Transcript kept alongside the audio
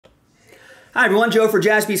Hi everyone, Joe for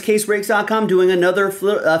jaspyscasebreaks.com doing another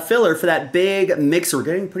filler for that big mixer. We're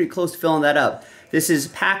getting pretty close to filling that up. This is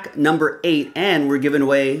pack number 8 and we're giving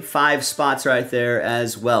away 5 spots right there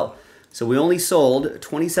as well. So we only sold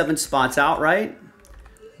 27 spots outright.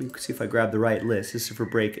 Let me see if I grab the right list. This is for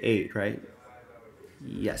break 8, right?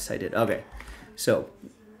 Yes, I did. Okay, so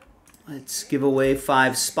let's give away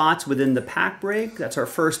 5 spots within the pack break. That's our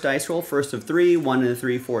first dice roll, first of 3, 1 and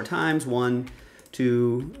 3, 4 times, 1,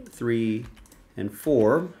 2, 3, and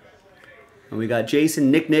 4. And we got Jason,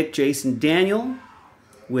 Nick, Jason, Daniel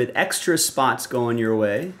with extra spots going your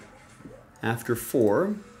way after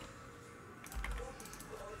 4.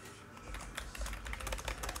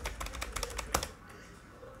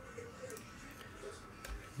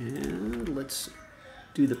 And let's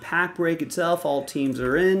do the pack break itself. All teams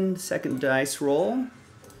are in. Second dice roll.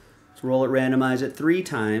 Let's roll it, randomize it 3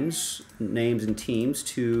 times. Names and teams.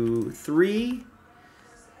 2, 3.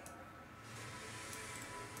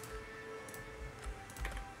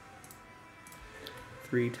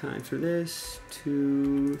 Three times for this.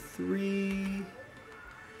 2, 3.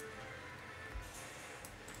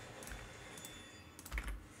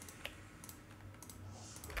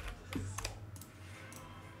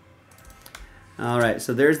 All right,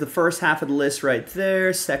 so there's the first half of the list right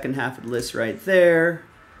there, second half of the list right there.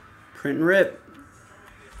 Print and rip.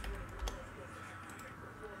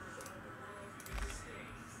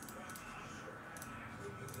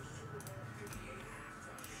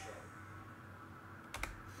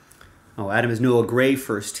 Oh, Adam is Noah Gray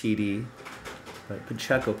first TD, but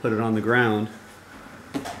Pacheco put it on the ground.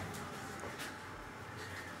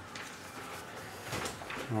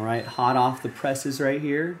 All right, hot off the presses right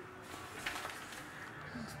here.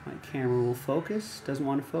 My camera will focus. Doesn't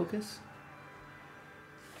want to focus.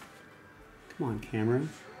 Come on, camera.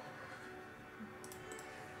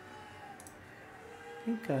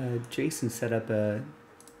 I think Jason set up a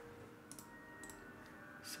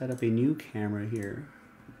new camera here.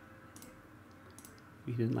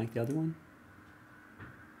 You didn't like the other one?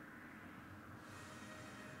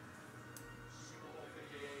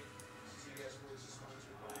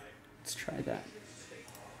 Let's try that.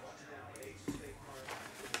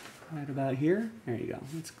 Right about here. There you go.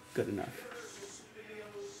 That's good enough.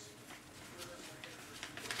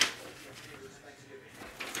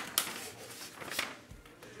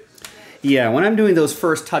 Yeah, when I'm doing those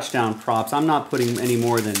first touchdown props, I'm not putting any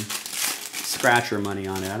more than scratcher money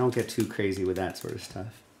on it. I don't get too crazy with that sort of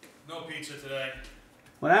stuff. No pizza today.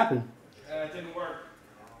 What happened? It didn't work.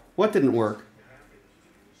 What didn't work?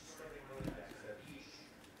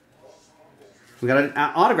 We got an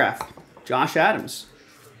autograph. Josh Adams.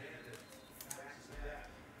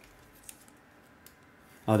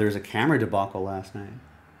 Oh, there was a camera debacle last night.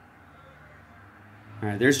 All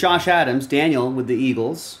right, there's Josh Adams. Daniel with the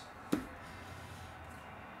Eagles.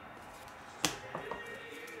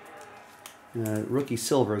 Rookie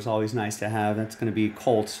silver is always nice to have. That's going to be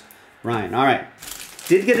Colts. Ryan. All right.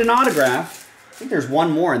 Did get an autograph. I think there's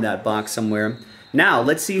one more in that box somewhere. Now,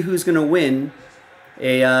 let's see who's going to win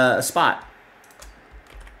a spot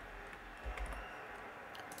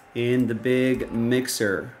in the big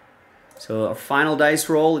mixer. So our final dice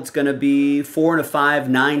roll, it's going to be 4 and a 5,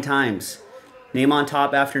 9 times. Name on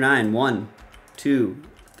top after 9. 1, 2,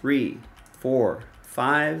 3, 4,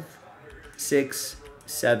 5, 6,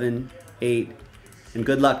 7, 8, and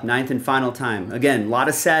good luck, 9th and final time. Again, a lot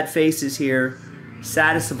of sad faces here.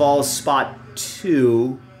 Saddest of all is spot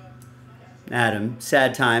 2. Adam,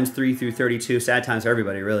 sad times, 3 through 32. Sad times for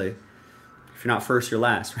everybody, really. If you're not first, you're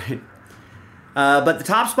last, right? But the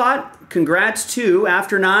top spot, congrats to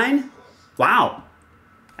after 9. Wow,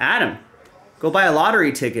 Adam, go buy a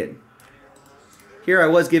lottery ticket. Here I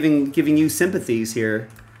was giving you sympathies here,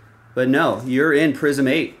 but no, you're in Prism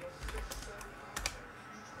 8.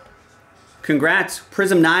 Congrats,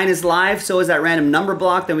 Prism 9 is live, so is that random number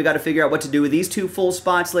block. Then we got to figure out what to do with these 2 full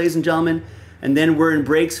spots, ladies and gentlemen, and then we're in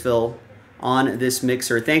Breaksville on this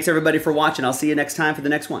mixer. Thanks everybody for watching. I'll see you next time for the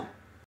next one.